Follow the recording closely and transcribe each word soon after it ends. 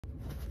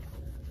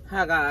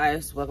Hi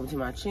guys, welcome to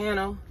my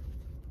channel.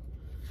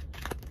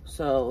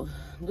 So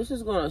this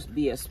is going to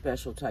be a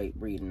special type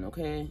reading,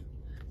 okay?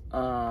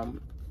 I'm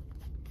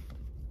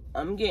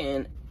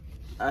getting,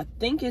 I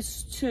think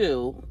it's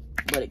 2,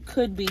 but it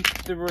could be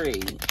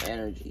 3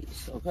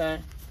 energies, okay?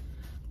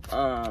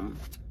 One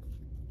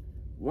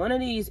of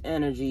these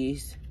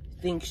energies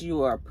thinks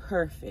you are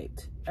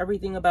perfect.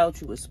 Everything about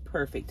you is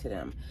perfect to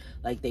them.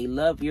 Like, they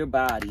love your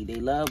body,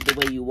 they love the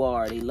way you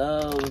are, they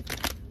love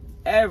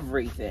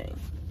everything.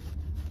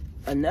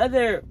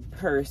 Another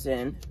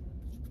person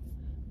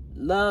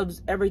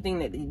loves everything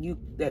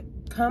that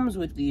comes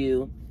with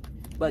you,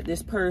 but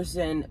this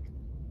person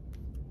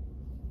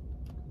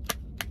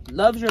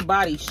loves your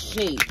body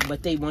shape,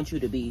 but they want you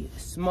to be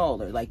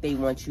smaller. Like, they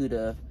want you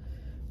to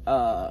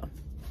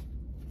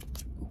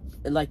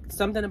like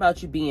something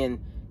about you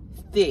being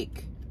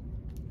thick,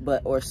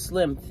 or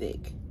slim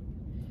thick.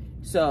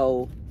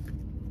 So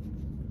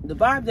the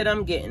vibe that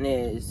I'm getting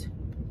is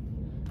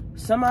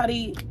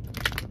somebody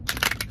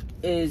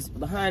is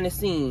behind the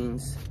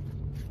scenes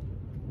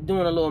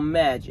doing a little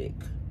magic,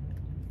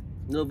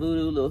 little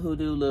voodoo, little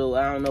hoodoo, little,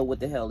 I don't know what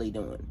the hell they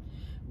doing.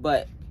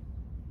 But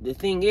the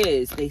thing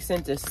is, they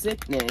sent a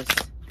sickness.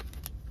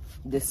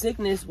 The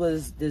sickness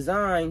was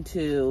designed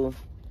to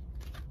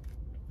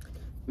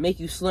make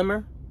you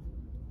slimmer.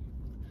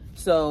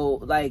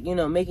 So, like, you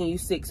know, making you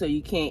sick so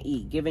you can't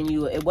eat, giving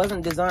you, it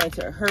wasn't designed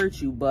to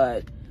hurt you,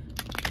 but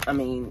I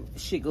mean,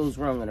 shit goes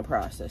wrong in the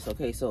process,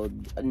 okay? So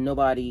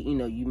nobody, you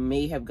know, you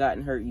may have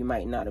gotten hurt, you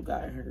might not have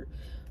gotten hurt.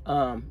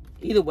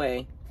 Either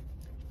way,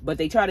 but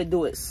they try to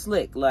do it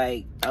slick,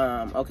 like,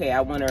 okay,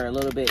 I want her a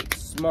little bit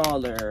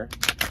smaller,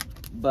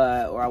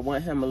 or I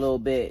want him a little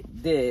bit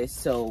this.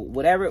 So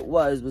whatever it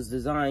was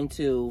designed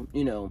to,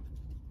 you know,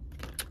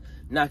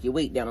 knock your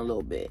weight down a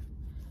little bit.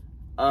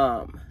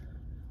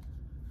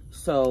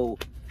 So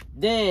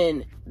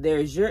then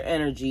there's your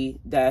energy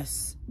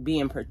that's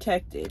being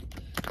protected.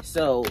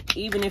 So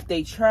even if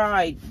they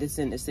tried to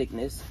send the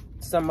sickness,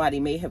 somebody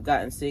may have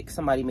gotten sick,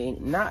 somebody may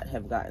not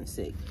have gotten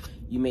sick.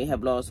 You may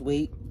have lost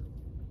weight,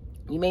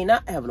 you may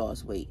not have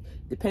lost weight,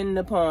 depending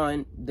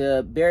upon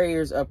the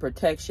barriers of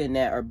protection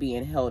that are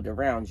being held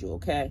around you,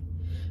 okay?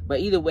 But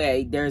either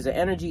way, there's an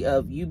energy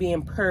of you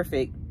being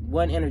perfect.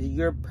 One energy,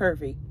 you're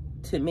perfect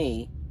to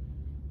me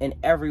in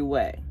every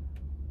way.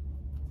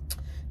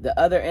 The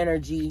other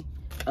energy,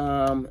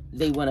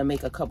 they want to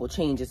make a couple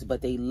changes,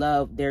 but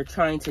they're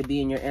trying to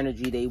be in your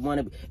energy. They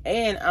want to,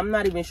 and I'm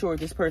not even sure if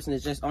this person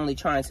is just only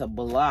trying to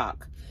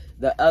block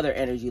the other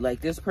energy.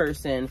 Like, this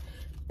person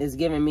is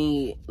giving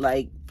me,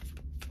 like,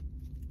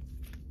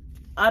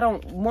 I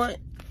don't want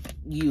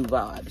you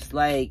vibes.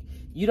 Like,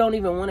 you don't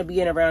even want to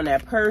be in around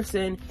that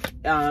person.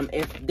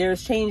 If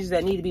there's changes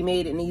that need to be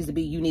made,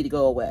 you need to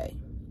go away.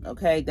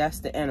 Okay,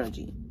 that's the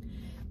energy.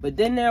 But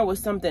then there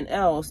was something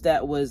else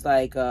that was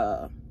like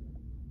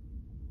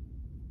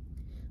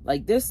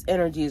this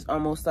energy is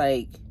almost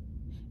like,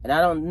 and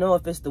I don't know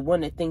if it's the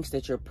one that thinks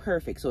that you're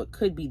perfect, so it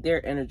could be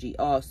their energy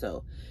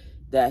also,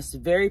 that's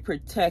very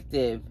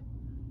protective,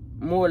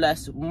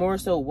 more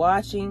so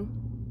watching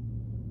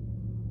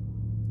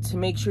to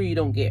make sure you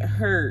don't get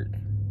hurt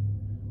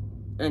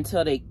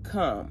until they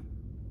come.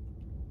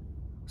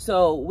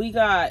 So we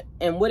got,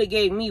 and what it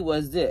gave me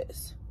was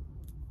this.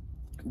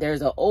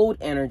 There's an old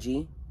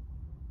energy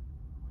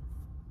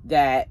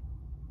that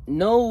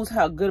knows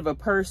how good of a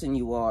person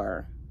you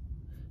are.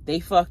 They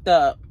fucked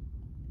up,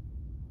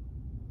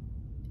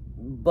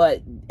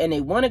 and they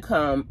want to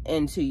come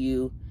into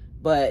you,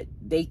 but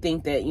they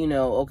think that, you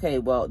know, okay,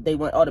 well, they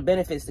want all the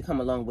benefits to come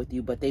along with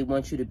you, but they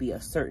want you to be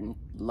a certain,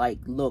 like,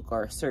 look,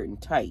 or a certain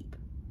type,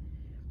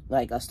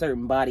 like a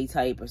certain body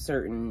type, a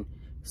certain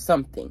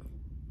something.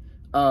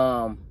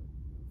 But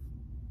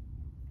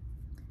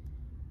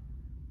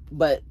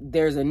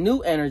there's a new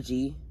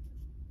energy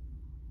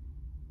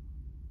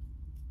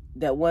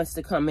that wants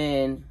to come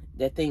in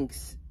that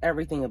thinks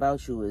everything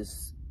about you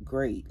is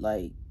great.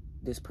 Like,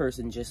 this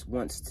person just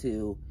wants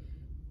to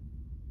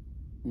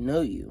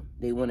know you.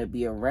 They want to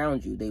be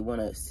around you. They want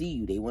to see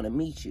you. They want to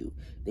meet you.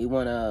 They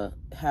want to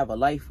have a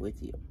life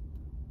with you.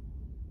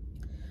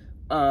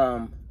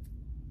 The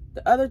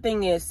other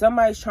thing is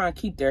somebody's trying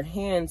to keep their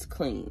hands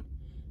clean,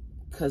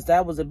 because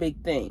that was a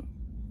big thing.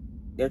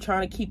 They're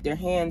trying to keep their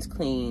hands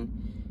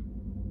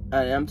clean,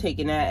 and I'm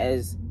taking that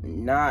as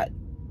not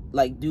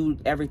like do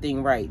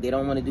everything right. They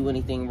don't want to do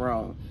anything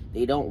wrong.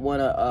 They don't want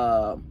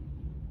to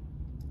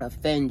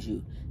offend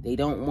you. They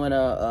don't want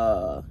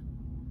to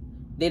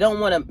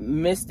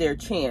miss their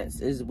chance,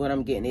 is what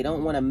I'm getting. They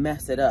don't want to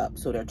mess it up,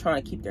 so they're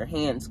trying to keep their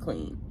hands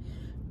clean.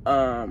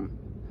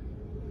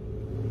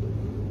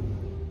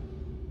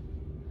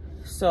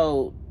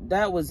 So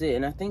that was it.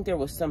 And I think there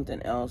was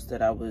something else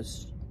that I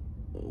was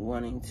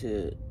wanting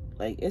to,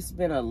 like, it's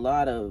been a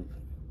lot of,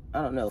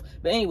 I don't know.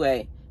 But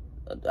anyway,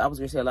 I was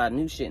going to say a lot of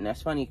new shit, and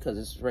that's funny because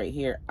it's right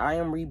here. I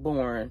am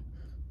reborn.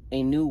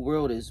 A new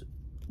world is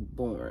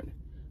born.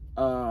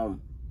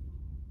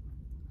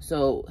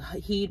 So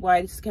heed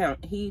wise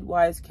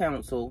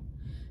counsel.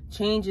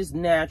 Change is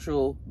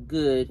natural,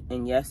 good,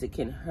 and yes, it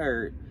can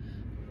hurt.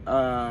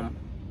 And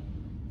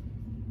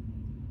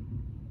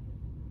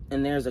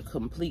there's a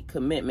complete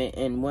commitment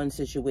in one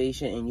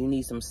situation and you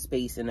need some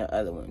space in the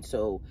other one.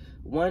 So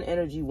one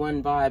energy,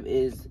 one vibe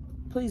is,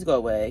 please go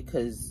away,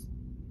 because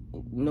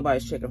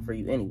nobody's checking for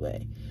you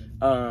anyway.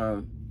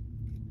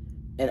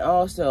 And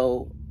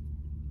also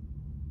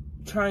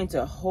trying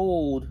to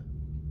hold,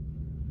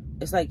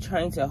 it's like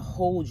trying to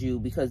hold you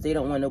because they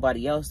don't want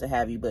nobody else to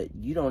have you, but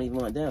you don't even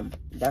want them.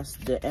 That's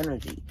the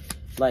energy.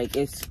 Like,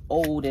 it's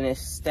old and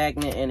it's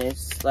stagnant and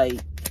it's like,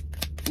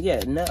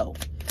 yeah, no.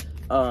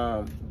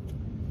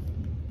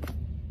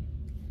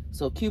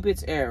 So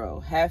Cupid's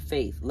arrow, have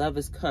faith, love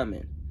is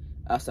coming,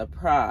 a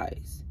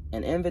surprise,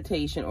 an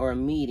invitation or a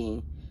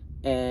meeting,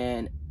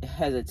 and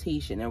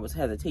hesitation. There was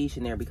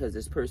hesitation there because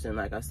this person,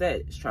 like I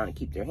said, is trying to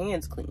keep their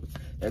hands clean.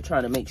 They're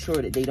trying to make sure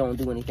that they don't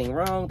do anything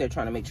wrong. They're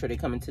trying to make sure they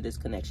come into this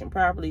connection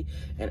properly.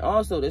 And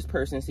also this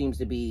person seems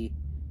to be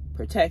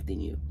protecting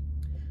you.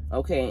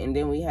 Okay, and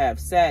then we have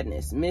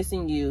sadness,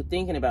 missing you,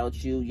 thinking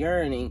about you,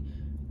 yearning,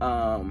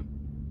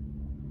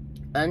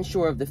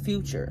 unsure of the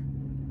future.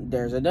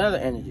 There's another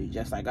energy,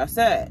 just like I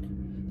said.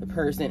 The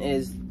person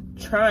is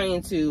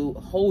trying to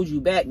hold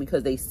you back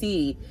because they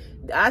see,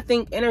 I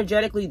think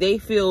energetically they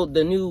feel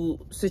the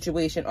new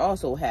situation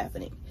also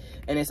happening.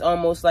 And it's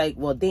almost like,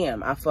 well,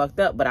 damn, I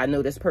fucked up, but I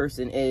know this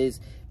person is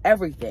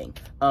everything.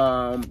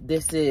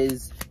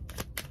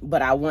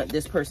 But I want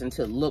this person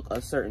to look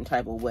a certain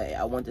type of way.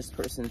 I want this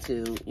person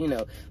to, you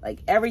know, like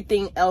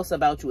everything else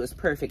about you is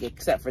perfect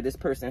except for this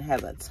person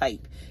has a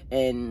type.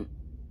 And,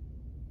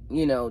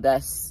 you know,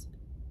 that's,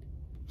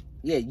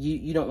 yeah,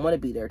 you don't want to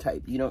be their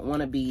type. You don't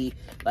want to be,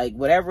 like,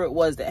 whatever it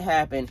was that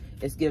happened,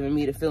 it's giving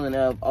me the feeling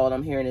of all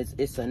I'm hearing is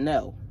it's a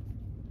no.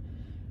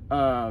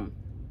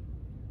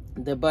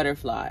 The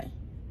butterfly,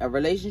 a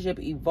relationship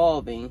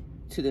evolving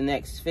to the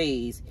next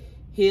phase,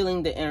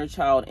 healing the inner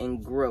child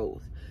and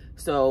growth.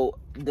 So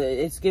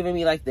it's giving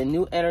me like the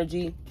new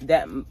energy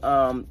that,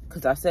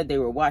 because I said they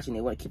were watching,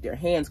 they want to keep their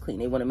hands clean.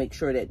 They want to make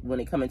sure that when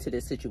they come into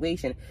this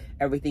situation,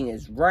 everything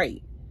is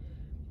right.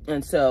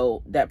 And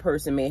so that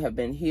person may have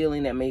been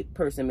healing. That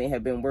person may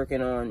have been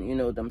working on, you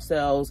know,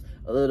 themselves,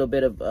 a little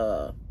bit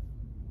of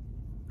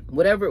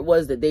whatever it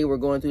was that they were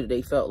going through that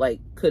they felt like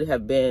could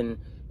have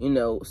been, you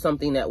know,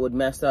 something that would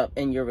mess up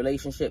in your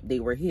relationship. They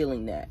were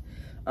healing that.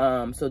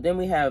 So then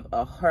we have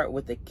a heart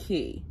with a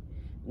key.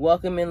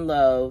 Welcome in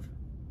love,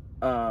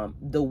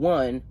 the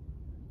one,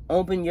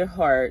 open your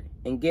heart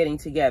and getting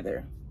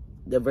together.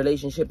 The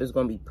relationship is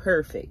going to be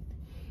perfect.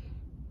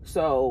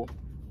 So,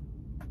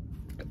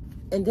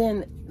 and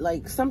then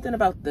like something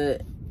about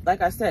the,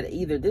 like I said,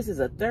 either this is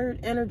a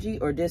third energy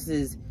or this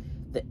is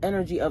the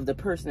energy of the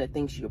person that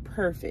thinks you're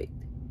perfect.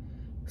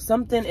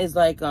 Something is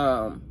like,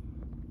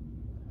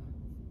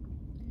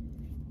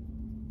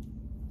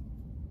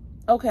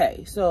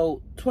 okay,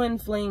 so twin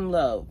flame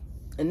love.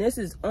 And this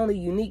is only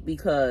unique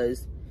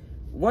because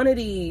one of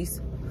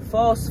these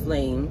false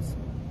flames,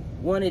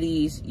 one of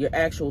these your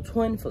actual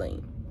twin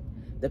flame.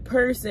 The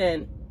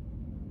person,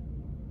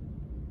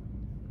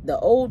 the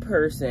old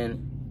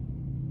person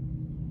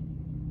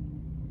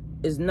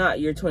is not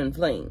your twin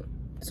flame.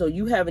 So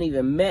you haven't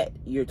even met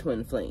your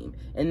twin flame.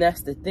 And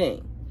that's the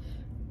thing.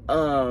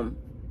 Because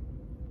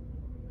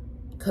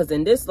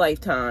in this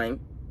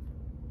lifetime,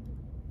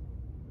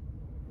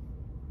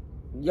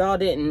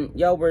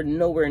 y'all were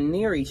nowhere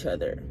near each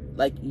other.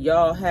 Like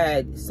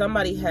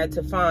somebody had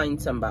to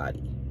find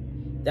somebody.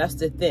 That's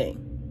the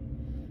thing.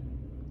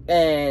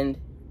 And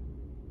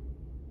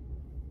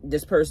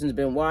this person's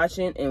been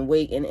watching and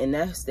waiting, and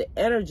that's the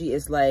energy.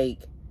 It's like,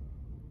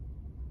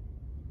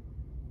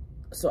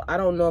 so I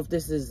don't know if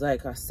this is,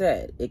 like I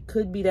said, it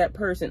could be that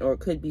person, or it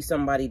could be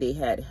somebody they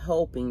had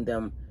helping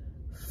them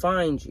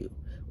find you.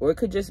 Or it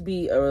could just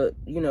be a,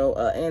 you know,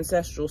 an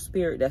ancestral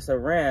spirit that's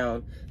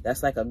around,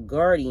 that's like a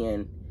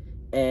guardian,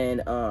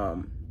 and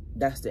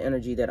that's the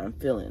energy that I'm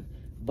feeling.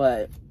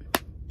 But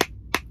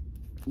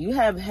you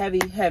have heavy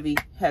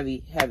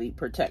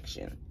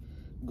protection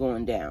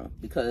going down,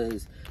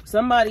 because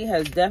somebody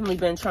has definitely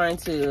been trying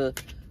to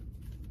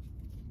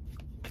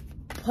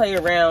play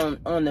around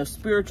on the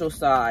spiritual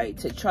side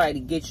to try to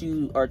get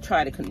you, or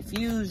try to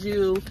confuse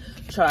you,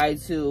 try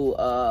to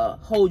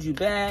hold you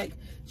back,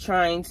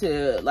 trying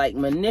to like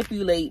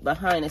manipulate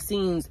behind the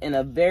scenes in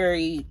a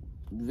very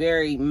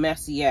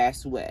messy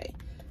ass way.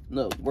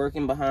 Look,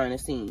 working behind the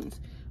scenes.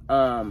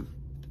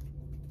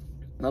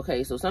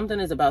 Okay, so something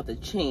is about to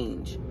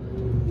change.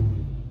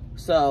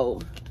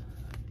 So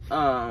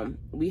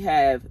we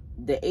have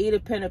the Eight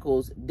of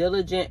Pentacles,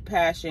 diligent,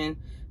 passion,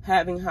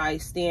 having high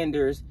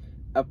standards,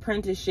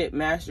 apprenticeship,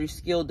 mastery,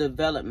 skill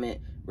development,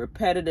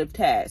 repetitive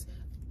tasks.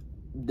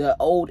 The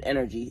old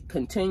energy,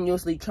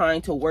 continuously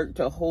trying to work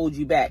to hold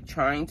you back,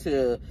 trying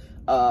to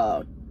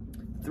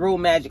throw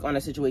magic on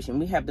a situation.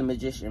 We have the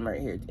Magician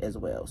right here as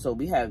well. So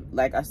we have,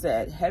 like I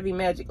said, heavy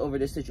magic over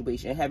this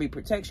situation, heavy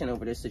protection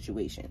over this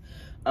situation.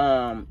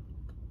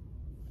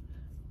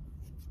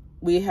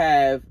 We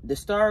have the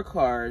Star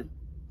card.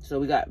 So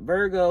we got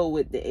Virgo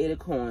with the Eight of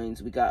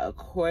Coins. We got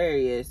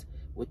Aquarius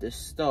with the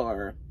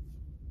Star.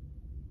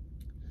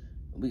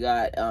 We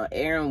got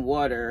air and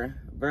water,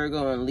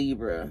 Virgo and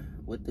Libra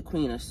with the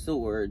Queen of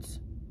Swords.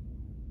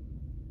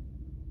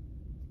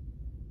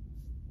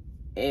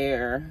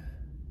 Air,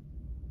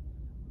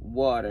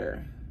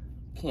 water,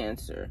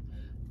 Cancer.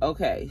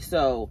 Okay,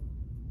 so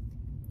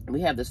we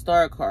have the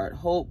Star card: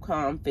 hope,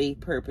 calm, faith,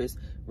 purpose,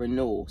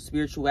 renewal,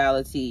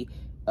 spirituality,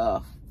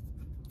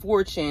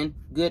 fortune,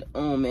 good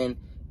omen,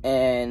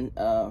 and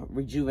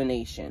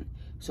rejuvenation.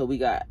 So we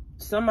got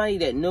somebody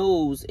that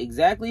knows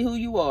exactly who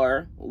you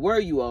are, where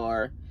you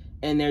are,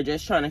 and they're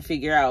just trying to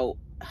figure out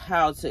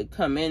how to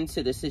come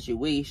into the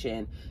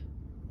situation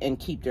and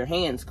keep their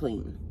hands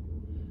clean.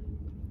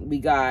 We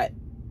got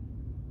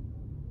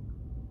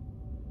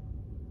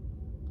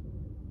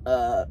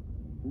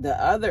the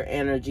other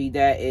energy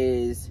that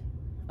is,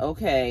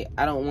 okay,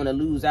 I don't want to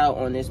lose out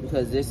on this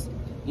because this,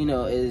 you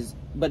know,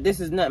 but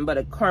this is nothing but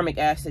a karmic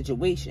ass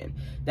situation.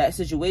 That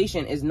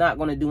situation is not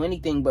going to do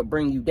anything but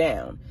bring you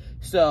down.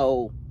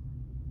 So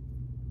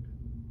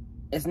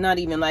it's not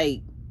even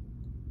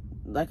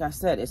like I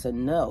said, it's a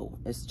no.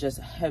 It's just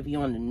heavy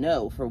on the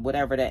no for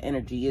whatever that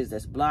energy is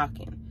that's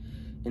blocking.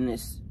 And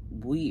it's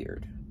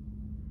weird,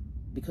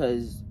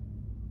 because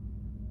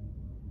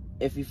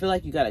if you feel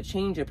like you got to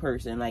change a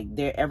person, like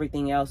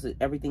everything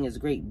is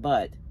great,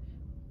 but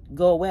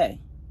go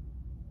away.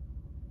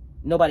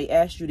 Nobody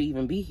asked you to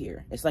even be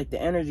here. It's like the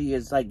energy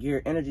is like,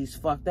 your energy's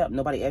fucked up.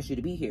 Nobody asked you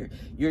to be here.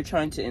 You're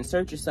trying to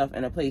insert yourself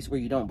in a place where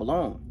you don't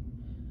belong,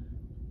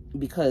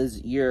 because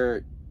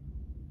you're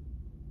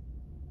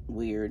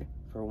weird,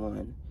 for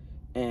one,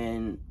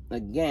 and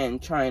again,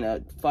 trying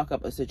to fuck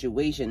up a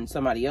situation,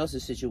 somebody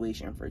else's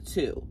situation, for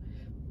two.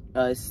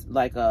 It's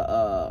like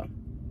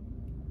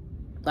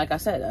like I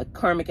said, a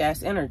karmic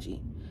ass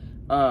energy.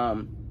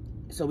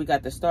 So we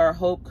got the Star: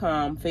 hope,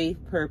 calm, faith,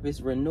 purpose,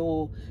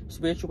 renewal,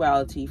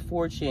 spirituality,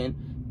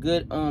 fortune,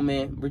 good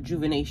omen,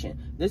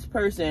 rejuvenation. This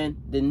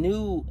person, the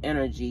new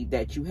energy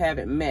that you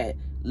haven't met,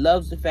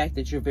 loves the fact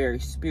that you're very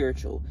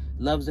spiritual,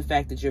 loves the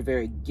fact that you're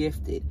very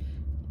gifted.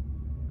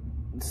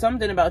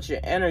 Something about your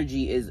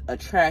energy is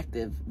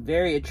attractive,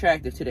 very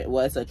attractive to that.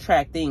 Well, it's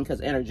attracting because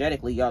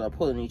energetically y'all are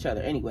pulling each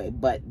other anyway,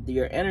 but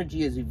your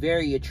energy is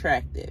very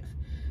attractive.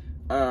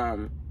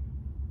 Then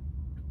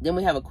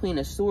we have a Queen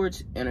of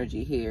Swords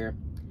energy here: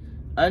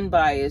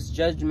 unbiased,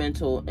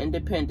 judgmental,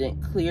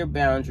 independent, clear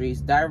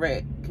boundaries,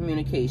 direct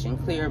communication,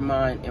 clear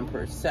mind, and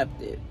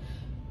perceptive.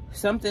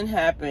 Something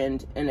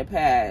happened in the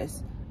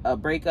past, a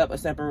breakup, a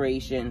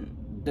separation,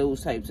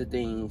 those types of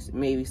things,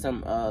 maybe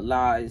some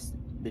lies,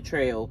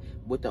 betrayal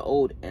with the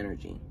old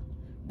energy.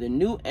 The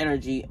new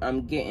energy,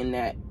 I'm getting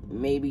that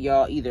maybe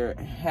y'all either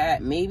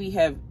have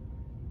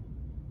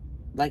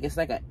like, it's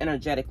like an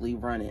energetically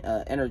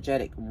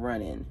energetic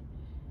run-in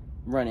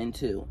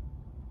too.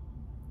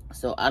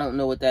 So I don't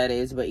know what that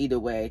is, but either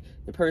way,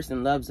 the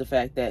person loves the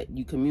fact that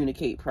you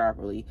communicate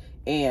properly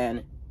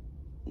and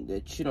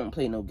that you don't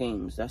play no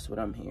games. That's what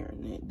I'm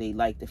hearing. They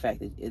like the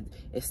fact that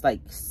it's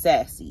like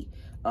sassy.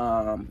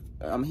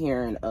 I'm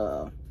hearing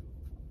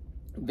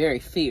very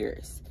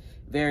fierce,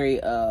 very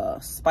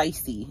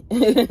spicy.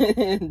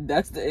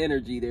 That's the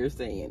energy they're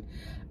saying.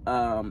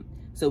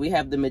 So we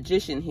have the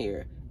Magician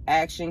here: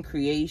 action,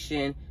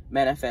 creation,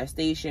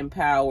 manifestation,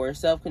 power,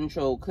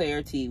 self-control,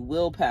 clarity,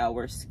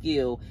 willpower,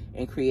 skill,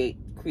 and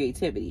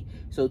creativity.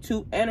 So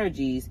two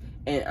energies,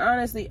 and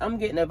honestly, I'm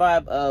getting a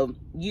vibe of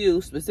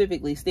you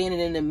specifically standing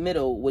in the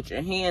middle with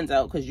your hands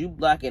out, because you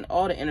blocking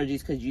all the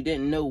energies because you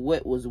didn't know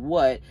what was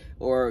what,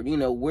 or you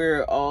know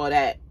where all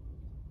that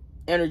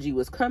energy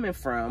was coming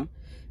from.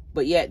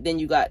 But yet then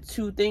you got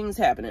two things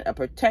happening: a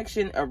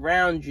protection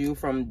around you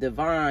from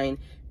divine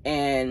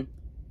and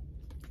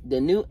the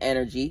new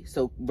energy,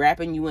 so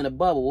wrapping you in a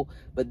bubble.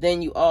 But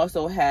then you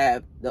also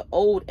have the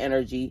old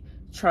energy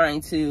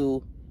trying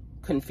to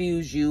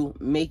confuse you,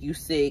 make you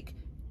sick,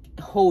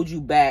 hold you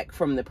back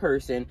from the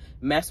person,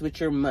 mess with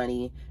your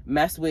money,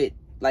 mess with,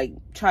 like,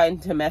 trying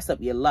to mess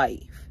up your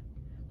life.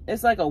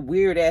 It's like a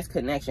weird ass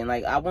connection.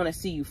 Like, I want to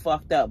see you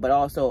fucked up, but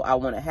also I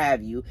want to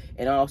have you,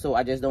 and also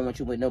I just don't want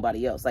you with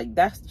nobody else. Like,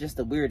 that's just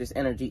the weirdest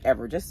energy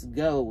ever. Just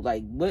go.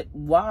 Like, what?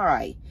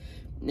 Why?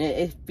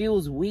 It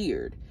feels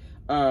weird.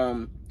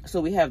 So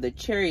we have the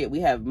Chariot. We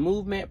have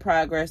movement,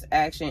 progress,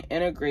 action,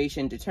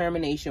 integration,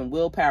 determination,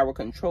 willpower,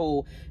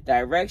 control,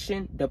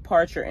 direction,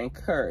 departure, and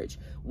courage.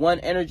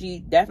 One energy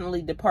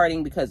definitely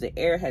departing because the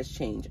air has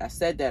changed. I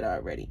said that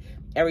already.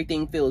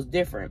 Everything feels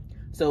different.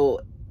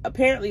 So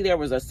apparently there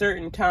was a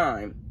certain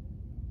time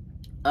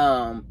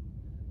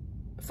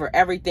for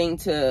everything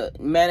to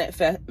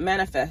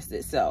manifest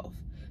itself.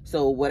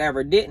 So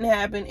whatever didn't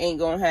happen ain't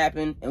gonna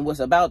happen, and what's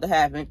about to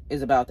happen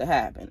is about to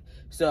happen.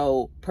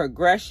 So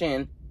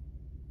progression,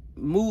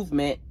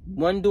 movement,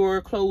 one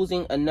door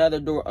closing, another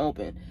door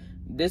open.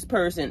 This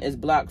person is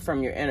blocked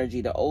from your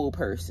energy, the old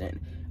person.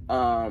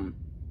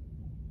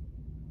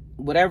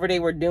 Whatever they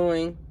were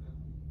doing,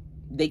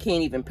 they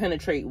can't even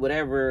penetrate what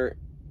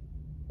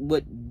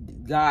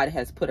God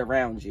has put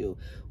around you,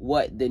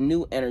 what the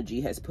new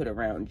energy has put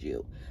around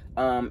you.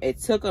 It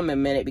took them a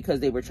minute because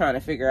they were trying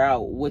to figure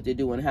out what to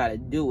do and how to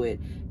do it,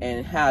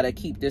 and how to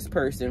keep this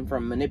person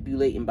from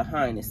manipulating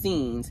behind the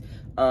scenes,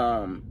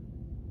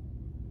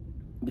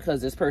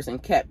 because this person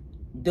kept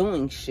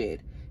doing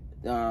shit.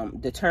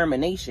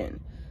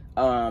 Determination,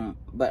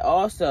 but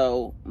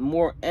also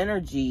more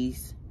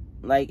energies.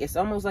 Like, it's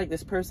almost like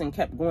this person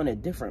kept going to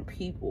different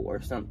people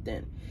or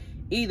something.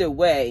 Either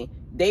way,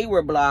 they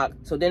were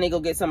blocked, so then they go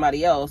get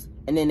somebody else,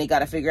 and then they got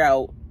to figure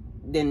out,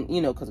 then,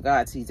 you know, because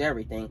God sees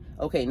everything.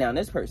 Okay, now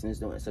this person is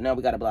doing it, so now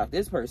we got to block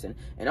this person.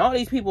 And all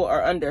these people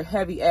are under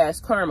heavy ass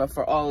karma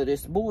for all of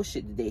this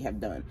bullshit that they have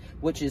done,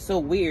 which is so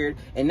weird.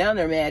 And now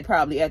they're mad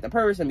probably at the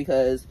person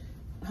because,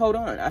 hold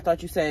on, I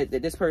thought you said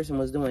that this person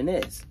was doing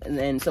this. And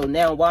then, so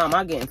now why am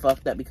I getting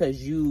fucked up?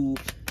 Because you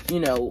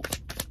know,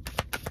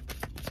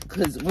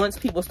 because once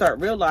people start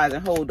realizing,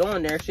 hold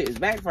on, their shit is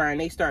backfiring,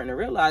 they starting to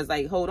realize,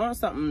 like, hold on,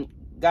 something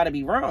got to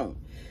be wrong.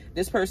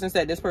 This person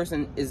said this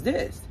person is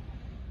this.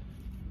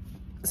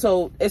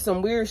 So it's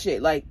some weird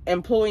shit, like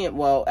employing,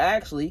 well,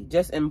 actually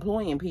just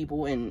employing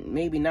people and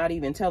maybe not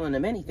even telling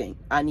them anything.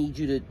 I need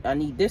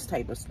this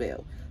type of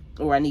spell,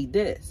 or I need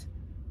this.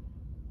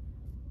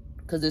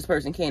 Because this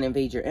person can't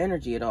invade your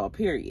energy at all,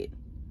 period.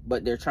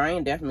 But they're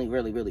trying definitely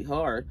really, really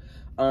hard.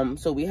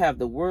 So we have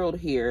the world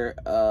here.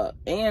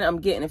 And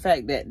I'm getting the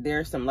fact that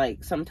there's some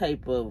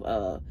type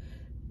of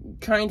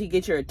trying to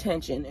get your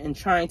attention and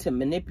trying to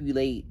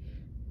manipulate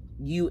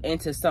you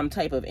into some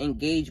type of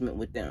engagement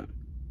with them.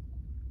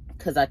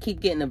 Because I keep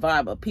getting the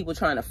vibe of people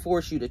trying to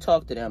force you to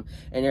talk to them.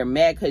 And they're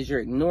mad because you're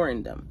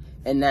ignoring them.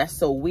 And that's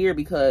so weird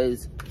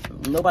because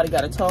nobody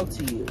got to talk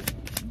to you.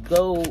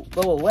 Go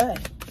away.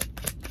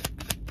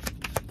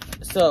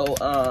 So,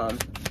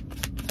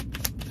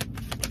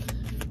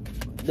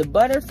 the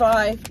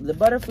butterfly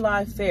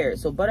ferret.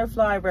 So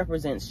butterfly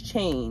represents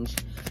change,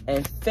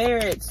 and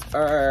ferrets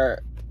are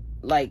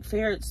like,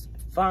 ferrets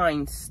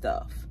find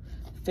stuff.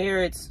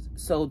 Ferrets,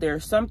 so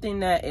there's something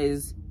that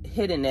is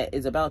hidden that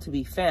is about to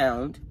be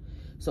found.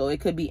 So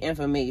it could be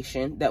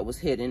information that was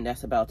hidden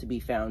that's about to be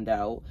found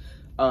out.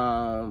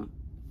 Or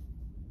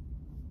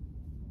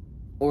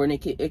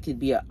it could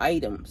be an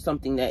item,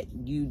 something that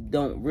you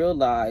don't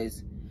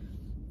realize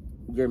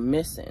you're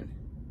missing.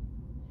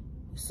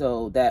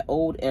 So that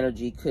old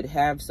energy could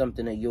have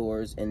something of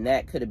yours, and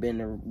that could have been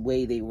the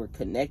way they were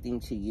connecting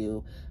to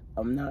you.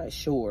 I'm not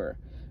sure.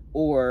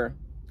 Or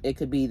it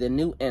could be the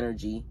new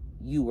energy,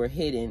 you were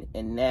hidden,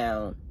 and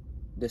now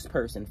this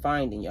person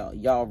finding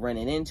y'all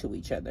running into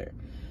each other.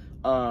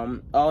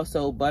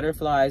 Also,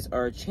 butterflies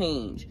are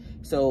change.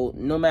 So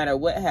no matter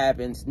what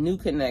happens, new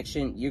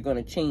connection, you're going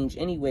to change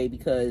anyway,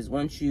 because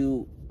once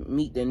you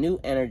meet the new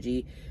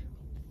energy,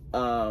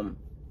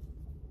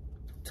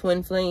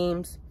 twin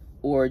flames,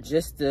 or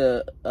just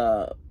the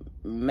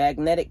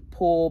magnetic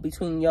pull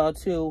between y'all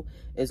two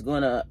is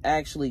going to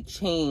actually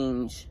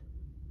change.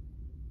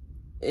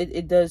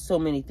 It does so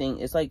many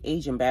things. It's like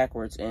aging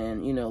backwards,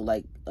 and, you know,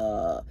 like,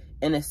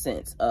 in a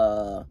sense,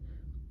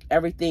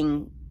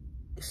 everything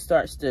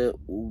starts to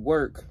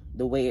work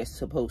the way it's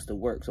supposed to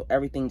work. So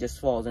everything just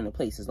falls into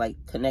place. It's like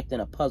connecting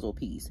a puzzle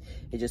piece.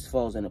 It just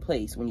falls into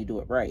place when you do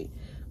it right.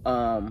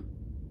 And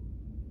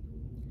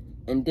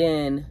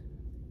then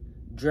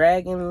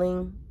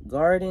Dragonling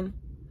Garden,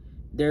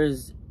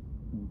 there's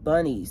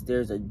bunnies,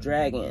 there's a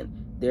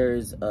dragon,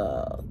 there's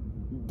a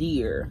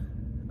deer,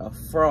 a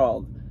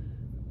frog,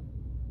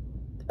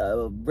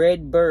 a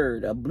red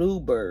bird, a blue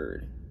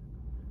bird,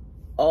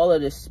 all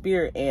of the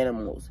spirit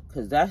animals,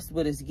 because that's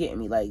what it's getting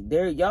me. Like,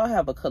 there, y'all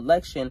have a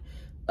collection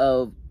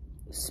of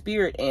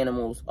spirit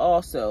animals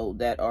also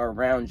that are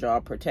around y'all,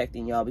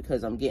 protecting y'all,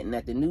 because I'm getting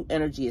that the new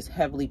energy is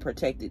heavily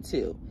protected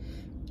too.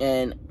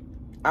 And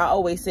I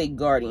always say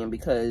guardian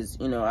because,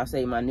 you know, I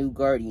say my new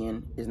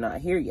guardian is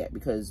not here yet,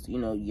 because, you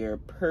know, your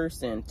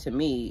person to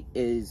me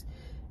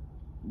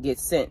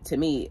gets sent to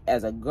me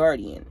as a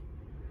guardian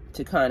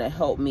to kind of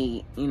help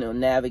me, you know,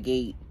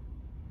 navigate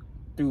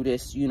through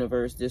this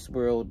universe, this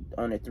world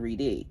on a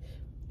 3D.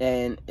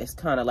 And it's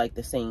kind of like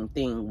the same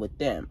thing with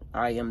them.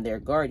 I am their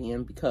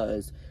guardian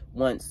because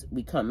once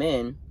we come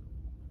in,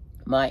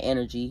 my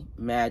energy,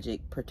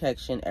 magic,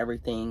 protection,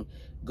 everything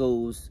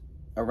goes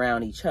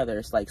around each other.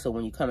 It's like, so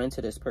when you come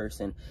into this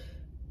person,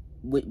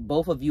 what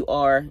both of you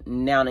are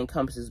now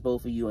encompasses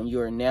both of you, and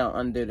you are now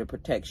under the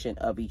protection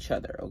of each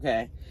other.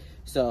 Okay,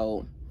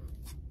 so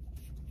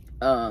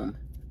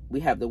we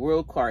have the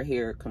world card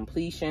here: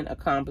 completion,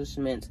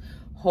 accomplishments,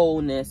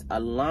 wholeness,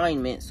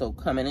 alignment. So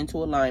coming into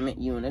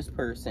alignment, you and this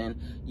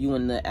person, you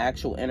and the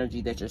actual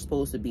energy that you're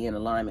supposed to be in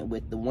alignment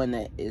with, the one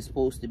that is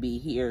supposed to be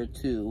here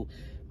to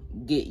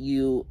get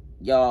you,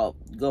 y'all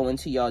go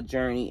into y'all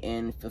journey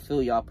and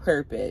fulfill y'all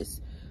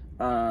purpose.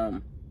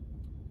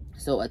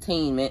 So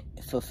attainment,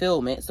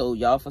 fulfillment, so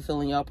y'all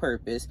fulfilling y'all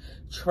purpose.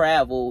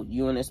 Travel,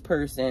 you and this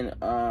person,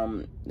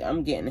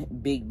 I'm getting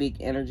big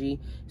energy.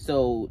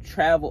 So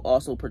travel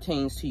also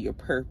pertains to your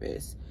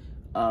purpose.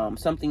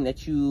 Something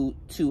that you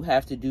two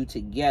have to do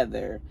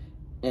together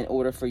in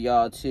order for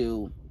y'all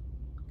to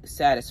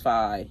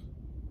satisfy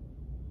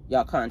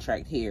y'all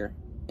contract here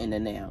in the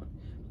now.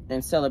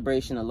 and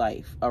celebration of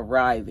life,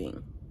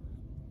 arriving.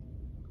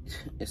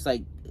 It's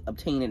like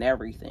obtaining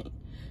everything,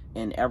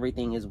 and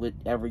everything is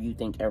whatever you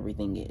think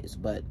everything is.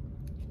 But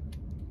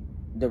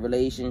the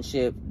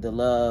relationship, the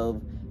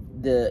love,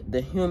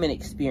 the human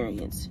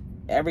experience,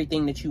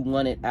 everything that you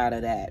wanted out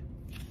of that,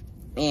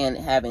 and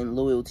having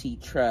loyalty,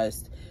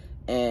 trust,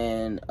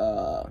 and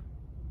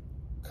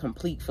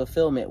complete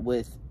fulfillment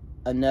with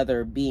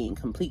another being,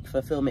 complete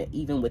fulfillment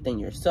even within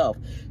yourself.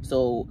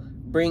 So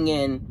bring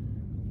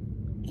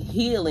in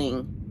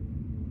healing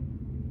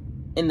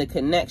in the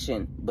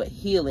connection, but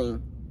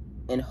healing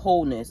and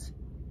wholeness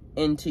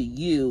into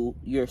you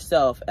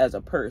yourself as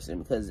a person,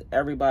 because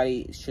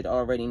everybody should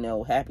already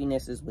know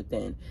happiness is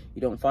within.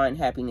 You don't find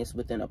happiness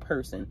within a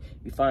person,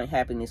 you find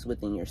happiness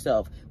within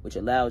yourself, which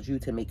allows you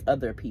to make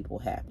other people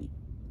happy.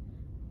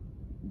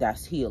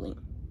 That's healing.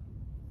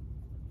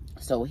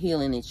 So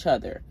healing each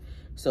other.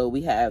 So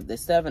we have the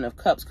 7 of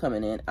Cups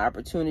coming in,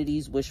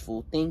 opportunities,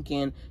 wishful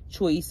thinking,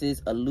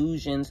 choices,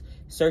 illusions,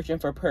 searching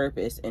for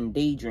purpose, and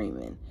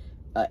daydreaming.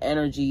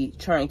 Energy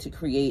trying to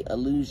create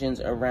illusions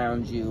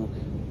around you.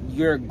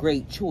 You're a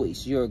great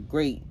choice. You're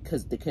great,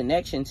 because the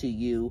connection to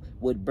you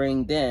would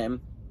bring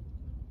them,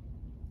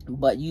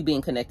 but you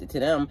being connected to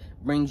them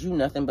brings you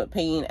nothing but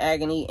pain,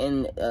 agony,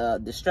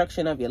 and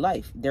destruction of your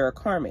life. They're a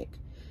karmic.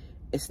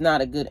 It's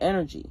not a good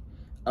energy.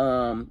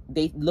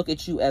 They look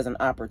at you as an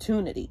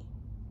opportunity.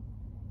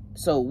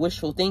 So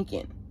wishful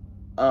thinking.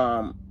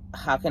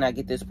 How can I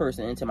get this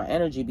person into my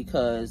energy?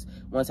 Because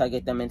once I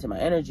get them into my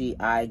energy,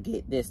 I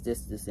get this,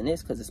 this, this, and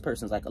this, because this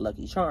person's like a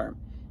lucky charm.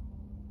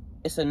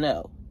 It's a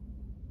no.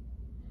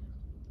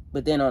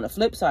 But then on the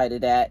flip side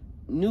of that,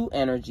 new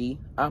energy,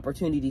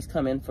 opportunities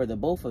come in for the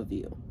both of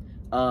you.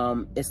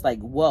 It's like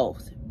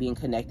wealth being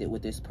connected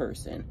with this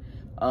person.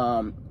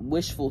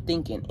 Wishful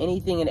thinking.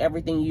 Anything and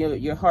everything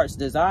your heart's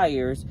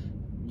desires,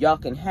 y'all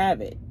can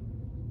have it.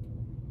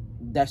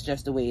 That's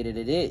just the way that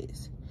it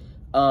is.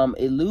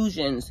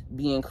 Illusions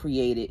being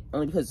created,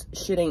 only because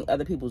shit ain't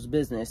other people's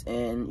business,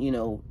 and you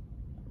know,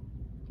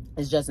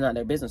 it's just not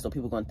their business, so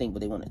people gonna think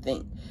what they want to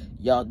think.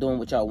 Y'all doing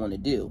what y'all want to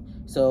do.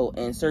 So,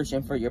 and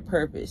searching for your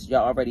purpose.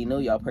 Y'all already know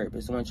y'all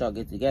purpose. Once y'all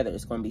get together,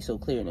 it's gonna be so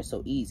clear and it's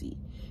so easy.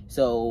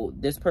 So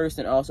this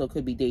person also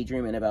could be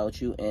daydreaming about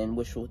you and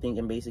wishful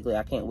thinking, basically,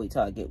 I can't wait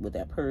till I get with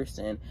that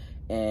person.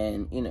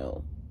 And you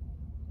know,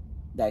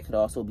 that could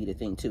also be the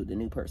thing too, the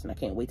new person. I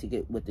can't wait to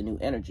get with the new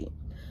energy.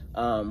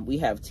 We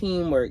have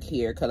teamwork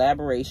here,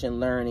 collaboration,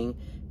 learning,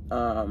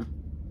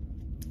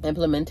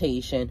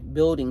 implementation,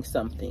 building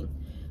something.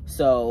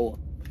 So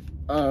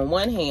on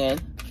one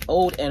hand,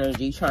 old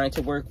energy, trying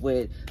to work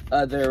with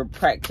other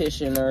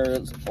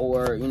practitioners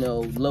or, you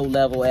know,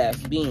 low-level ass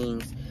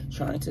beings,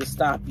 trying to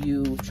stop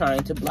you,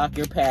 trying to block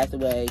your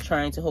pathway,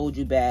 trying to hold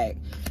you back.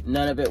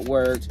 None of it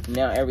worked.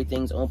 Now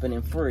everything's open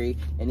and free,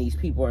 and these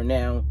people are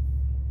now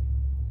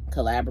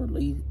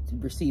collaboratively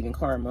receiving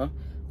karma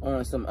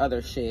on some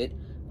other shit.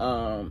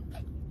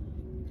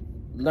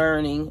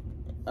 Learning,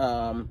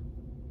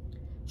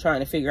 trying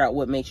to figure out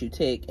what makes you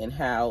tick and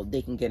how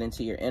they can get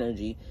into your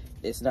energy.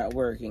 It's not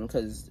working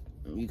because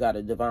you got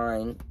a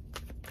divine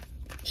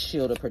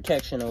shield of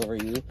protection over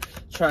you.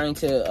 Trying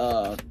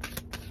to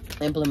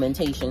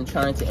implementation,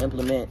 trying to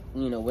implement,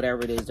 you know,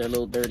 whatever it is their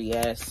little dirty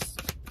ass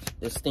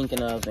is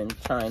thinking of, and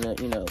trying to,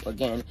 you know,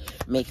 again,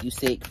 make you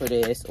sick for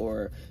this,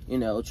 or, you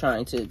know,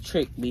 trying to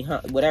trick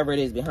behind whatever it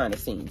is behind the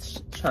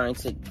scenes, trying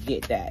to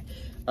get that.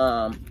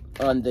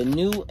 On the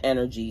new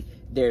energy,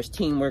 there's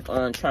teamwork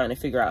on trying to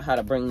figure out how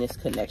to bring this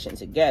connection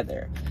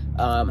together.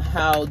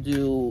 How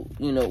do,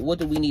 you know, what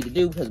do we need to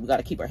do? Because we got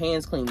to keep our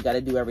hands clean. We got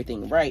to do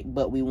everything right,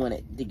 but we want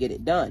it to get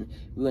it done.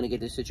 We want to get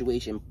the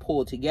situation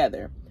pulled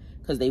together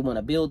because they want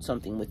to build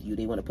something with you.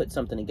 They want to put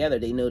something together.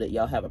 They know that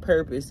y'all have a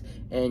purpose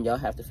and y'all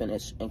have to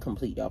finish and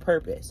complete y'all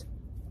purpose.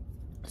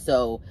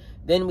 So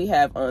then we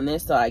have on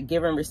this side,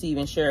 giving,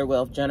 receiving, share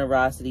wealth,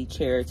 generosity,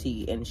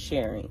 charity, and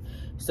sharing.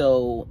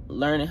 So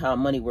learning how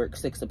money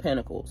works, 6 of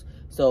Pentacles.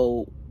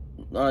 So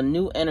on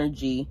new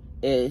energy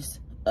is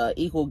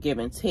equal give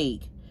and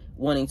take,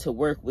 wanting to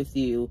work with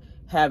you,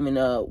 having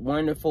a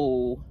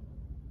wonderful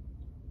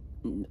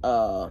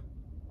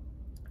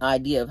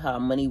idea of how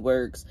money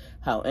works,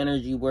 how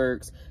energy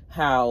works,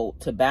 how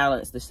to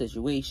balance the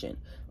situation.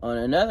 On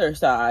another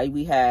side,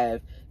 we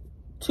have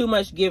too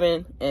much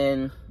giving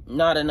and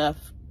not enough,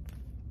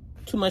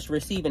 too much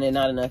receiving and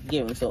not enough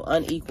giving. So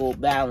unequal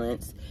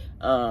balance,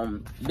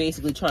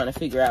 basically trying to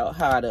figure out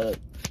how to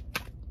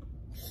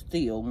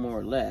steal, more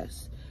or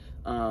less.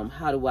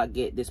 How do I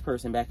get this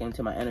person back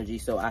into my energy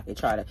so I can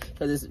try to,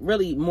 because it's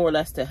really more or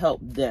less to help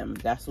them.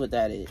 That's what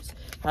that is.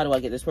 How do I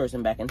get this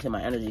person back into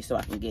my energy so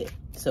I can get,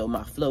 so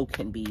my flow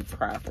can be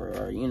proper,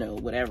 or, you know,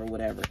 whatever.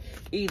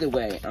 Either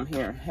way, I'm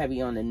here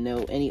heavy on the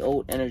no. Any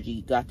old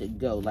energy got to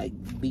go, like,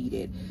 beat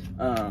it.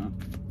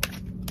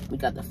 We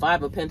got the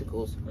 5 of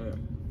Pentacles.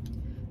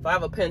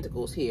 5 of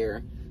Pentacles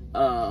here.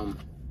 Let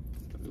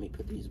me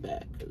put these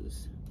back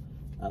because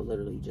I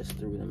literally just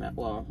threw them out.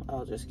 Well,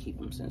 I'll just keep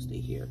them since they're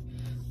here.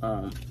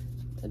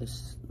 It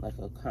is like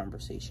a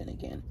conversation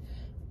again.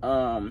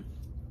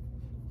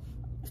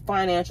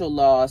 financial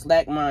loss,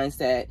 lack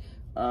mindset,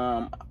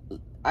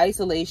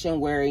 isolation,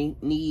 worry,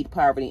 need,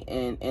 poverty,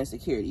 and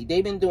insecurity.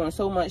 They've been doing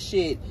so much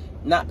shit,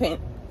 not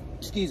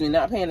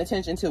paying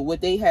attention to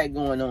what they had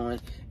going on,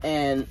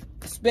 and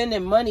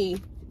spending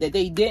money that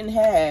they didn't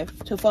have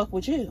to fuck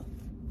with you.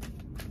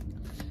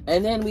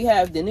 And then we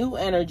have the new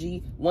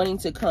energy wanting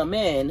to come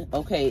in.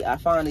 Okay, I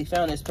finally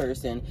found this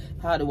person.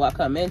 How do I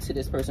come into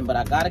this person? But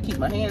I got to keep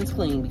my hands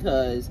clean,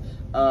 because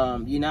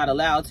you're not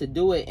allowed to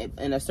do it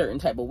in a certain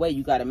type of way.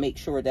 You got to make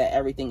sure that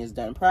everything is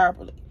done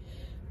properly.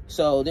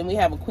 So then we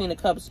have a Queen of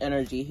Cups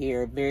energy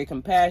here. Very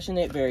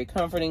compassionate, very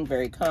comforting,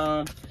 very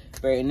calm,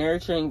 very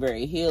nurturing,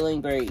 very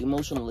healing, very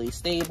emotionally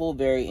stable,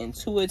 very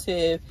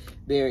intuitive,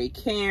 very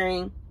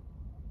caring.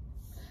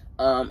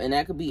 And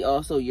that could be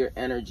also your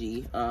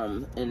energy.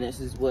 And this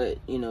is what,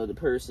 you know, the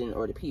person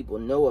or the people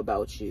know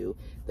about you,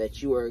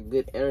 that you are a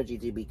good energy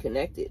to be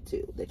connected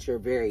to, that you're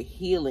very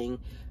healing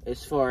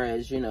as far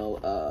as, you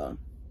know,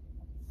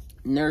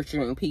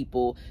 nurturing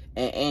people,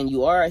 and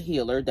you are a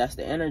healer. That's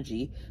the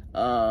energy.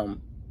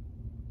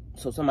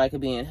 So somebody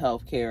could be in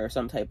healthcare or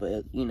some type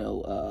of, you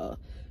know,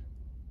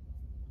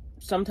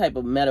 some type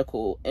of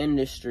medical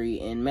industry,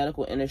 and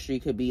medical industry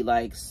could be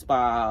like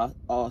spa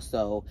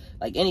also,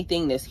 like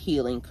anything that's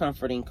healing,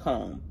 comforting,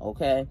 calm.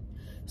 Okay,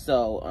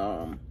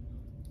 so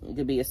it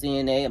could be a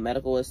CNA, a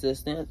medical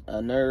assistant,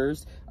 a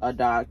nurse, a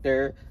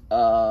doctor,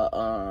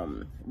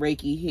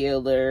 Reiki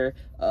healer,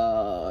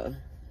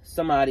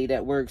 somebody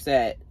that works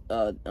at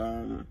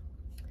freaking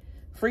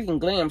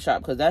glam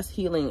shop, because that's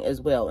healing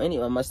as well.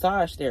 A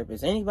massage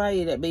therapist,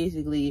 anybody that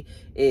basically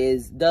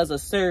does a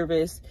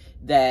service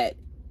that,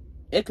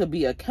 it could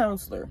be a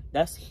counselor,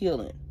 that's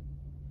healing.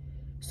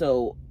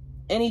 So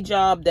any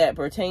job that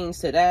pertains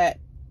to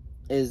that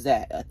is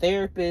that. A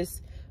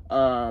therapist,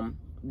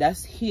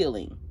 that's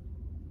healing.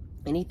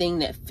 Anything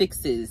that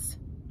fixes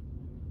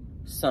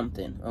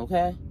something,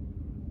 okay?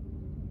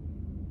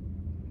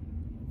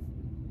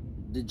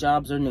 The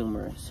jobs are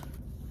numerous.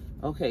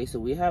 Okay, so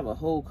we have a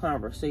whole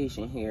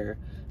conversation here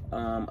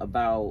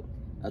about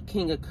a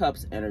King of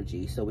Cups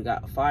energy. So we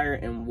got fire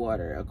and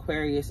water,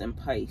 Aquarius and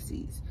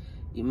Pisces.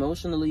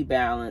 Emotionally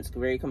balanced,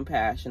 very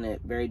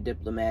compassionate, very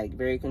diplomatic,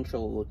 very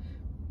controlled,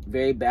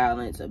 very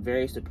balanced, a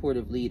very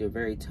supportive leader,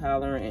 very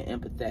tolerant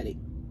and empathetic.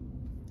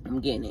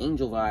 I'm getting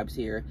angel vibes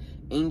here,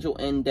 angel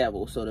and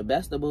devil. So the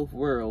best of both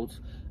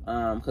worlds,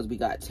 because we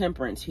got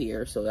temperance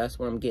here, so that's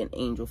where I'm getting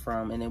angel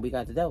from, and then we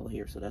got the devil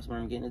here, so that's where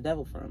I'm getting the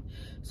devil from.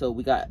 So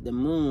we got the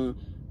moon.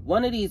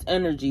 One of these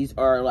energies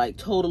are like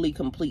totally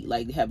complete,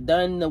 like they have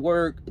done the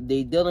work,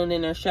 they dealing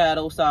in their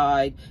shadow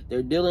side,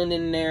 they're dealing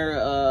in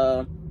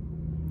their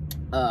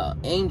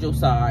angel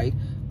side,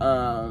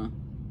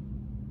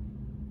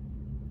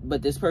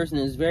 but this person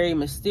is very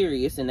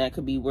mysterious, and that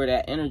could be where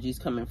that energy is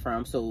coming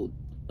from. So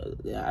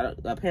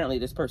apparently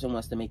this person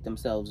wants to make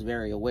themselves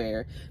very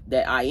aware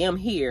that I am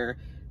here,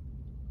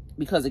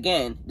 because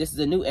again, this is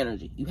a new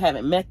energy. You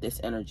haven't met this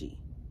energy,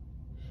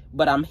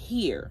 but I'm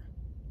here.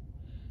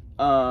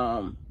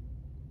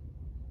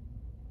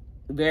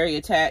 Very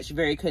attached,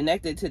 very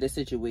connected to the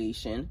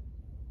situation.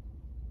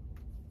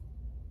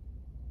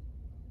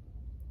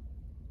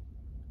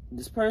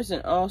 This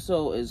person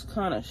also is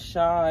kind of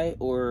shy,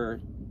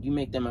 or you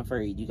make them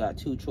afraid. You got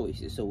two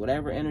choices. So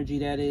whatever energy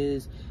that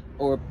is,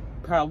 or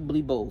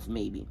probably both,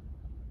 maybe.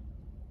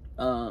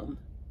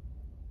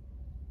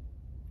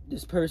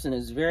 This person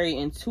is very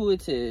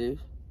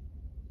intuitive.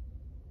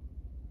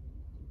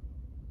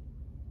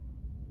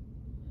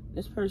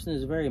 This person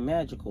is very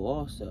magical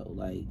also.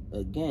 Like,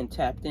 again,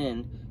 tapped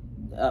in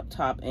up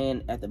top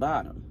and at the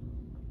bottom.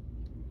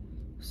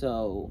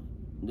 So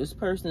this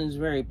person is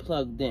very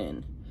plugged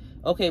in.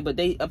 Okay, but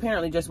they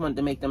apparently just wanted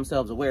to make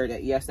themselves aware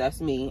that, yes,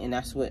 that's me, and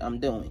that's what I'm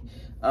doing.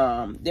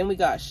 Then we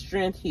got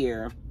strength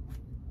here.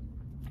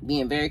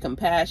 Being very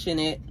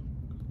compassionate.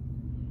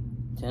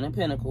 10 of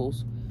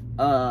Pentacles.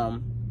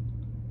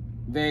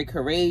 Very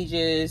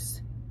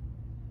courageous.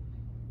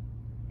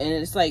 And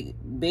it's like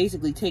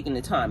basically taking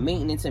the time.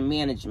 Maintenance and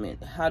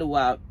management. How do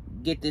I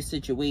get this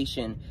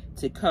situation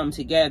to come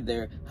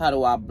together? How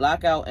do I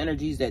block out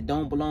energies that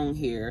don't belong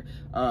here?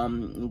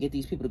 And get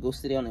these people to go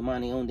sit down and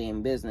mind their own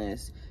damn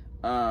business.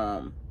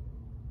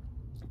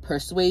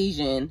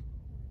 Persuasion,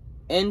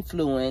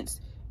 influence,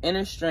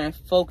 inner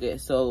strength,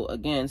 focus. So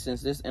again,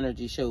 since this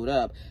energy showed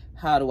up,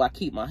 how do I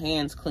keep my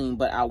hands clean,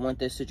 but I want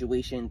this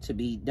situation to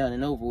be done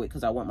and over with,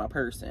 because I want my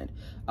person.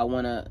 I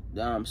want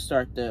to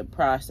start the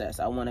process.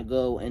 I want to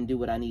go and do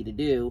what I need to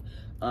do.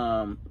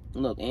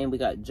 Look, and we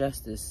got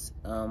justice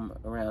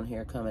around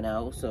here coming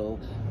out. So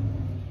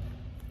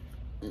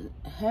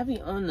heavy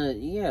on the,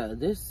 yeah,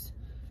 this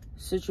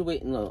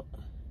situation, look.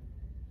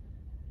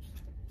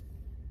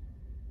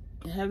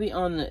 Heavy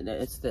on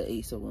the, it's the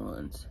Ace of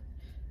Wands.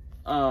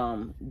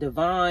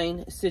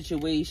 Divine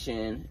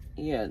situation.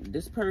 Yeah,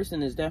 this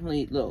person is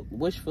definitely, look,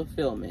 wish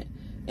fulfillment.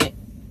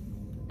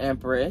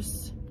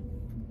 Empress.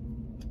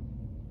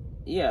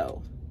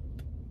 Yo.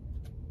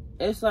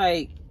 It's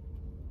like,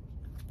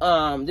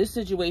 this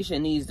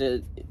situation needs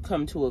to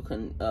come to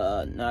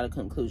a, not a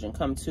conclusion,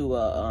 come to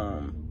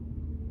a,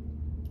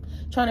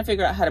 trying to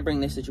figure out how to bring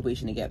this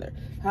situation together.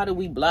 How do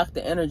we block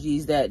the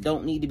energies that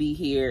don't need to be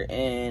here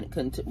and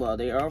well,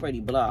 they're already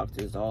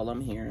blocked is all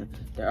I'm hearing.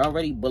 They're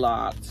already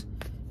blocked.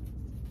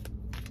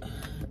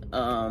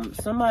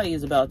 Somebody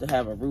is about to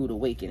have a rude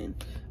awakening.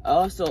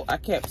 Also, I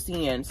kept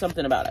seeing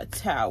something about a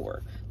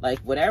tower, like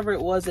whatever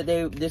it was that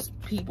the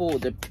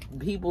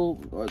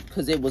people, or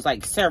because it was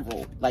like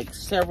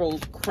several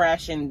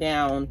crashing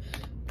down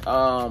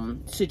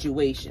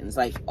situations,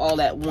 like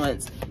all at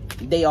once,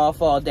 they all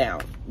fall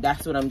down.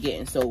 That's what I'm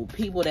getting. So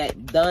people that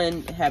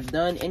have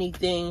done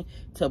anything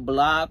to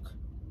block,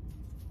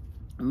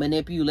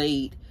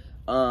 manipulate,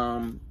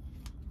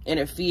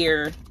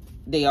 interfere,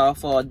 they all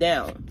fall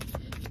down.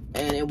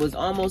 And it was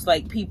almost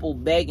like people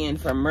begging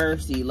for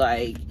mercy,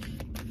 like,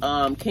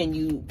 can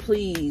you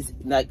please,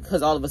 like,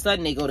 because all of a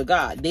sudden they go to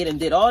God. They done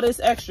did all this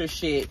extra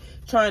shit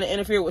trying to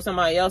interfere with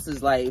somebody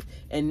else's life,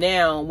 and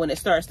now when it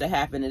starts to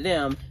happen to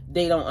them,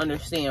 they don't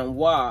understand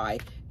why.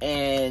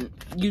 And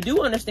you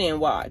do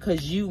understand why,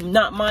 because you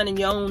not minding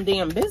your own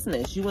damn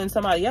business. You in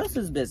somebody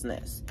else's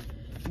business.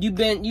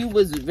 You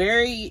was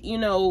very, you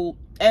know,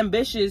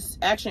 ambitious,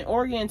 action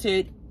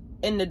oriented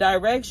in the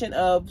direction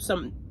of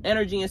some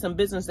energy and some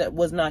business that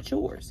was not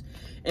yours.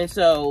 And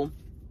so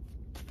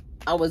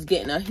I was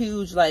getting a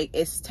huge, like,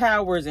 it's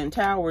towers and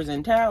towers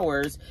and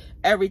towers.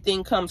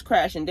 Everything comes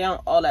crashing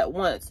down all at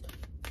once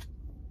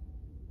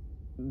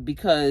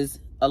because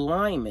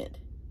alignment.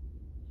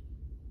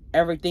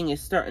 Everything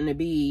is starting to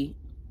be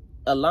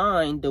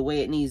aligned the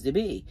way it needs to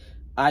be.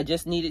 I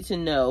just needed to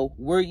know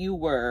where you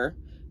were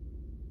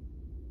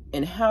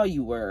and how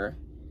you were,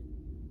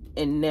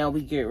 and now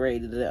we get ready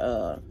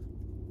to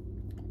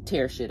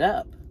tear shit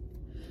up.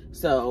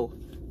 So,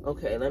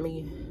 okay, let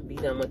me be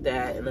done with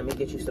that, and let me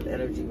get you some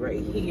energy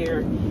right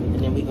here, and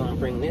then we're gonna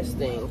bring this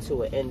thing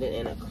to an ending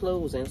and a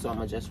closing. So I'm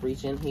gonna just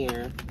reach in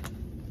here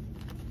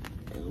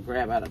and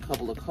grab out a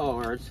couple of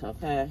cards,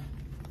 okay?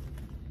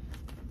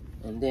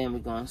 And then we're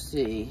gonna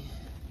see,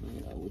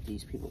 you know, what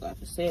these people got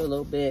to say a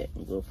little bit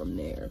and go from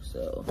there.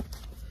 So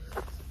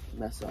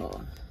that's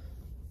all.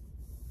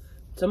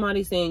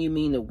 Somebody's saying you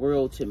mean the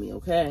world to me,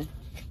 okay?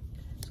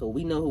 So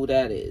we know who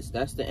that is.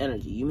 That's the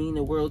energy. You mean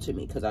the world to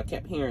me, because I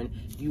kept hearing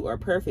you are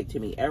perfect to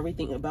me.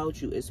 Everything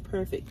about you is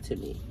perfect to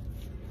me.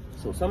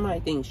 So somebody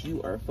thinks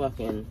you are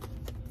fucking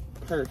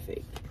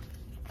perfect.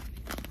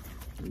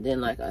 And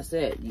then, like I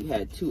said, you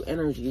had two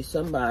energies.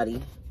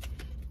 Somebody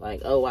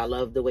like, oh, I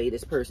love the way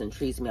this person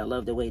treats me. I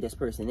love the way this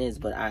person is,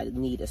 but I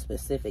need a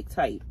specific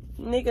type.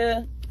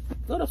 Nigga,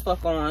 go the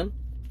fuck on.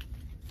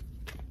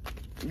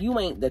 You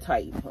ain't the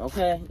type,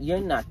 okay?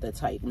 You're not the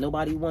type.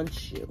 Nobody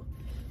wants you.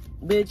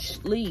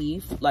 Bitch,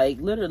 leave.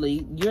 Like,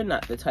 literally, you're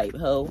not the type,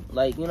 ho.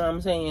 Like, you know what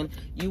I'm saying?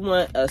 You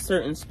want a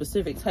certain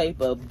specific type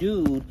of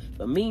dude,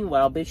 but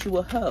meanwhile, bitch, you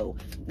a hoe.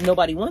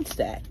 Nobody wants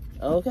that,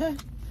 okay?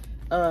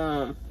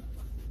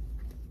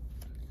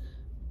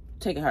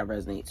 Take it how it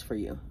resonates for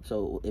you.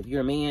 So if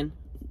you're a man,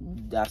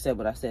 I said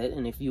what I said,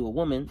 and if you're a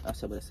woman, I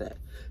said what I said.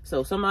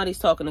 So somebody's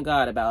talking to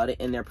God about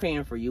it, and they're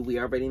praying for you. We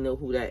already know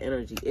who that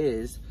energy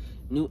is.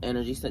 New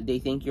energy. So they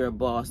think you're a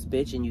boss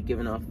bitch, and you're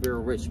giving off real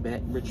rich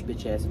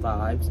bitch ass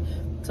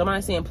vibes.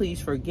 Somebody's saying,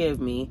 please forgive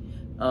me.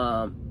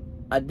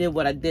 I did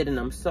what I did, and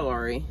I'm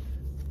sorry.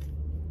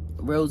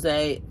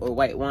 Rosé or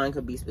white wine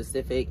could be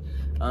specific.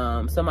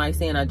 Somebody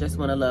saying, I just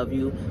want to love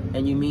you,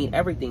 and you mean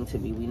everything to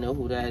me. We know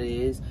who that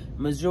is.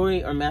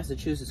 Missouri or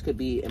Massachusetts could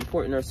be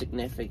important or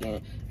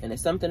significant, and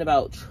it's something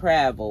about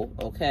travel,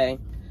 okay?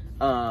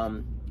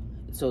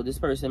 So this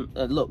person,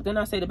 look, didn't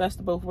I say the best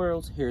of both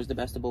worlds? Here's the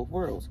best of both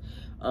worlds.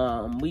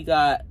 We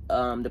got,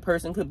 the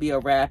person could be a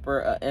rapper,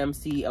 a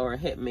MC, or a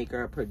hit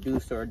maker, a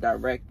producer, a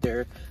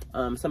director,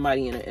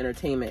 somebody in the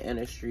entertainment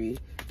industry,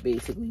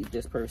 basically,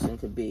 this person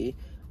could be.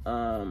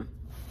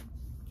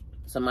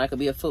 Somebody could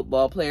be a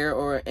football player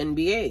or an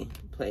NBA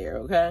player,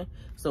 okay?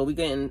 So we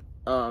getting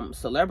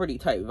celebrity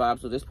type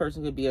vibes. So this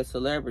person could be a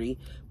celebrity.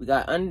 We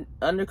got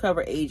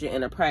undercover agent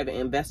and a private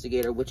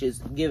investigator, which is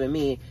giving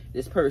me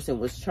this person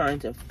was trying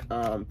to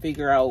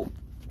figure out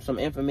some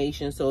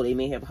information. So they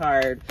may have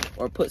hired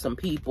or put some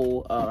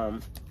people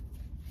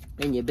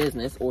in your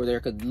business, or there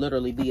could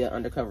literally be an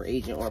undercover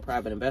agent or a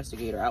private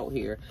investigator out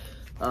here.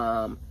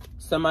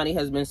 Somebody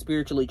has been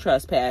spiritually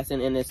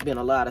trespassing, and it's been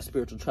a lot of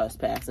spiritual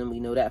trespassing. We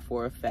know that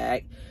for a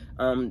fact.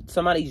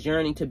 Somebody's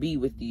yearning to be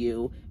with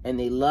you, and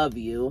they love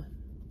you.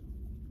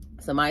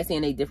 Somebody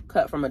saying they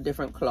cut from a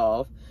different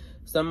cloth.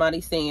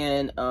 Somebody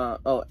saying,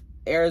 oh,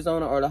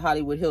 Arizona or the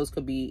Hollywood Hills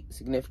could be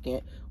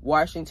significant.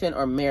 Washington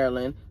or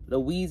Maryland.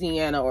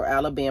 Louisiana or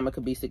Alabama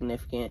could be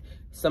significant.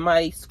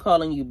 Somebody's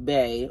calling you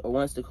bae or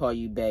wants to call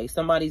you bae.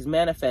 Somebody's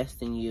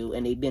manifesting you,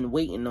 and they've been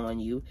waiting on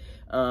you.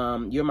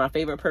 You're my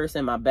favorite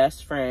person, my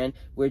best friend.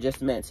 We're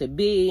just meant to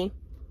be.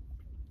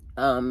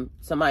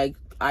 Somebody,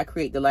 I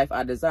create the life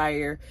I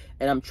desire,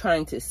 and I'm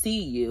trying to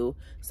see you.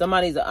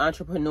 Somebody's an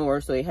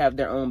entrepreneur, so they have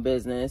their own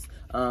business.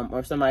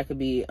 Or somebody could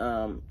be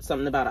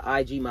something about an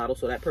IG model,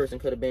 so that person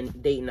could have been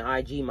dating the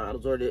IG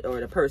models, or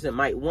the person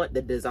might want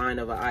the design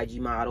of an IG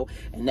model,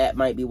 and that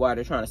might be why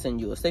they're trying to send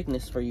you a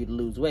sickness for you to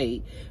lose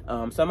weight.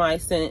 Somebody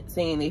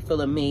saying they feel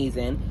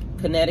amazing.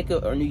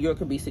 Connecticut or New York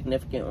could be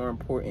significant or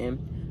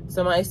important.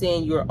 Somebody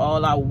saying you're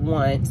all I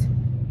want,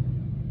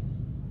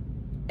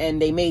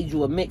 and they made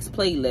you a mixed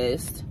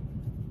playlist.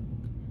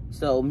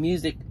 So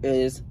music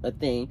is a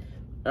thing.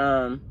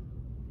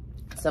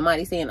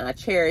 Somebody saying I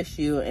cherish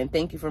you and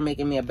thank you for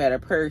making me a better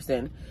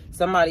person.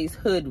 Somebody's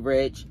hood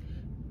rich.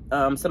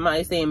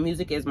 Somebody saying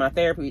music is my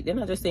therapy.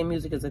 Didn't I just say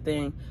music is a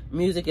thing?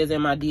 Music is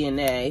in my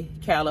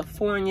DNA.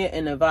 California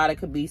and Nevada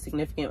could be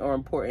significant or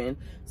important.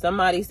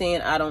 Somebody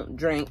saying I don't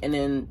drink, and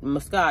then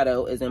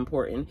Moscato is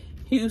important.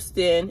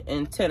 Houston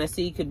and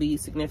Tennessee could be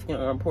significant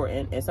or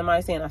important. And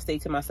somebody saying I stay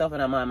to myself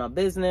and I mind my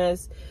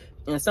business.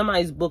 And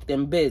somebody's booked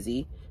and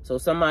busy. So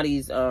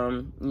somebody's, you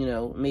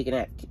know, making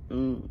that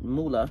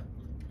moolah.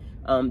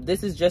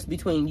 This is just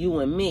between you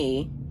and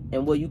me,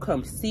 and will you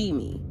come see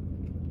me?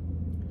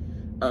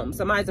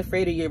 Somebody's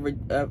afraid of your,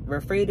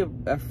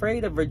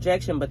 afraid of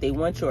rejection, but they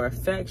want your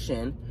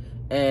affection,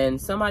 and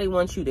somebody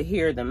wants you to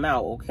hear them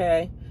out.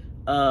 Okay.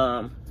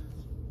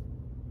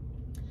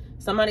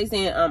 Somebody's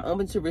saying I'm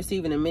open to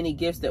receiving the many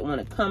gifts that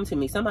want to come to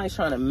me. Somebody's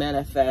trying to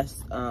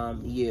manifest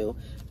you.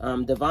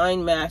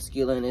 Divine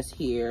masculine is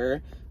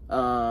here.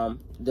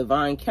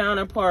 Divine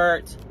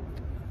counterpart.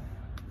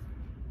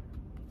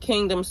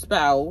 Kingdom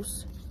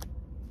spouse.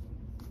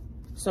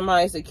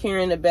 Somebody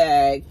securing the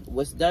bag.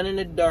 What's done in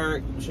the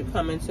dark should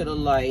come into the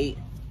light.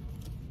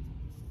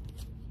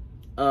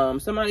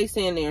 Somebody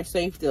saying they're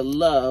safe to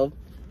love,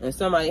 and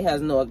somebody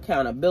has no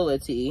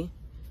accountability.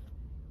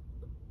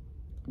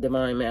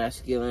 Divine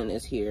masculine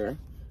is here.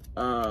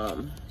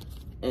 And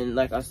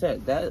like I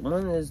said, that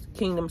one is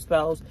kingdom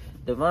spouse,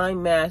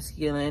 divine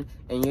masculine,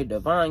 and your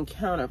divine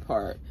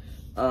counterpart.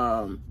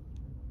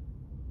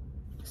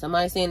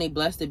 Somebody saying they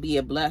blessed to be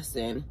a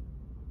blessing.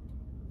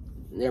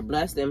 They're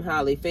blessed and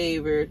highly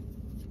favored.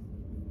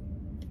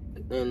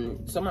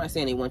 And somebody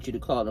saying they want you to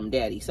call them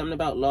daddy. Something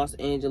about Los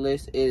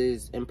Angeles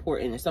is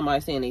important. And somebody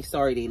saying they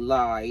sorry they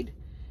lied.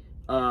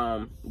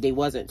 They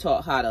wasn't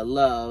taught how to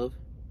love.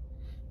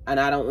 And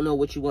I don't know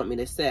what you want me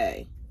to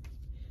say.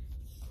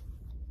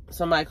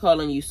 Somebody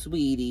calling you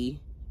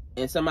sweetie.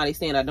 And somebody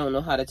saying I don't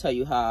know how to tell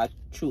you how I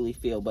truly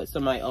feel. But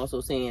somebody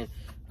also saying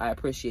I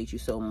appreciate you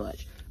so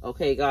much.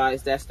 Okay,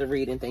 guys, that's the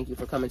reading. Thank you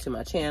for coming to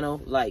my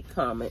channel. Like,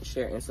 comment,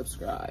 share, and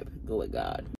subscribe. Go with God.